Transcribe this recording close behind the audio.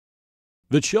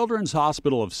The Children's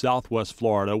Hospital of Southwest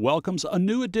Florida welcomes a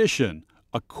new addition,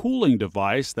 a cooling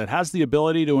device that has the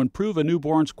ability to improve a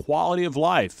newborn's quality of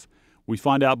life. We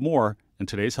find out more in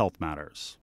today's Health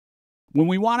Matters. When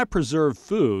we want to preserve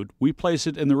food, we place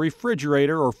it in the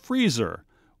refrigerator or freezer.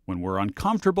 When we're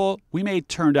uncomfortable, we may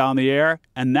turn down the air,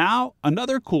 and now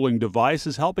another cooling device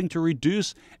is helping to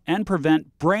reduce and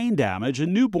prevent brain damage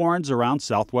in newborns around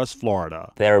Southwest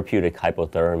Florida. Therapeutic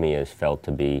hypothermia is felt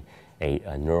to be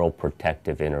a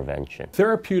neuro-protective intervention.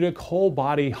 Therapeutic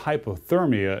whole-body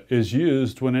hypothermia is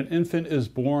used when an infant is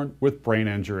born with brain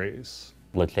injuries.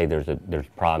 Let's say there's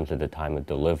problems at the time of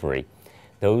delivery.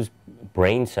 Those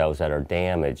brain cells that are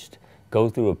damaged go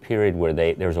through a period where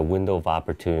there's a window of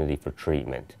opportunity for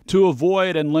treatment. To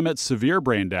avoid and limit severe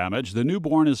brain damage, the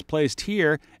newborn is placed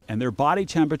here and their body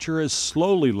temperature is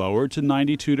slowly lowered to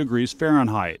 92 degrees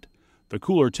Fahrenheit. The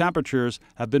cooler temperatures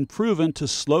have been proven to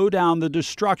slow down the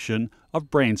destruction of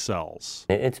brain cells.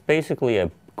 It's basically a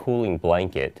cooling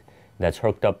blanket that's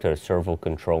hooked up to a servo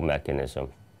control mechanism,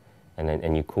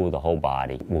 and you cool the whole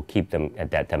body. We'll keep them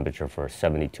at that temperature for a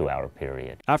 72-hour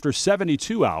period. After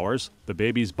 72 hours, the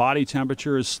baby's body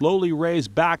temperature is slowly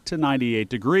raised back to 98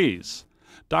 degrees.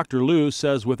 Dr. Liu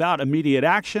says without immediate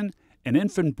action, an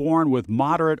infant born with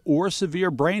moderate or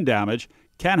severe brain damage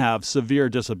can have severe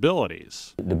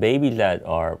disabilities. The babies that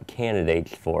are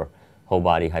candidates for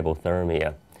whole-body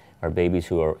hypothermia are babies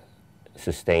who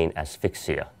sustain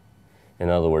asphyxia.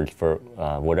 In other words, for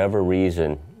whatever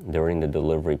reason during the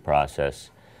delivery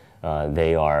process,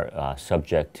 they are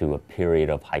subject to a period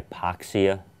of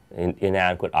hypoxia,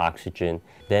 inadequate oxygen.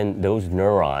 Then those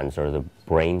neurons, or the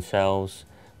brain cells,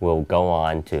 will go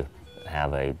on to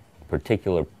have a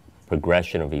particular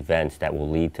progression of events that will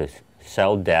lead to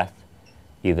cell death,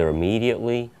 either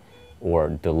immediately or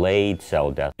delayed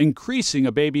cell death. Increasing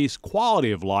a baby's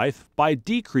quality of life by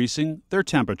decreasing their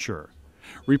temperature.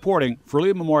 Reporting for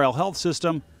Lee Memorial Health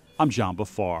System, I'm John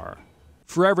Bafar.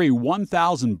 For every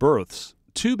 1,000 births,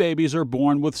 2 babies are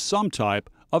born with some type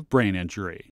of brain injury.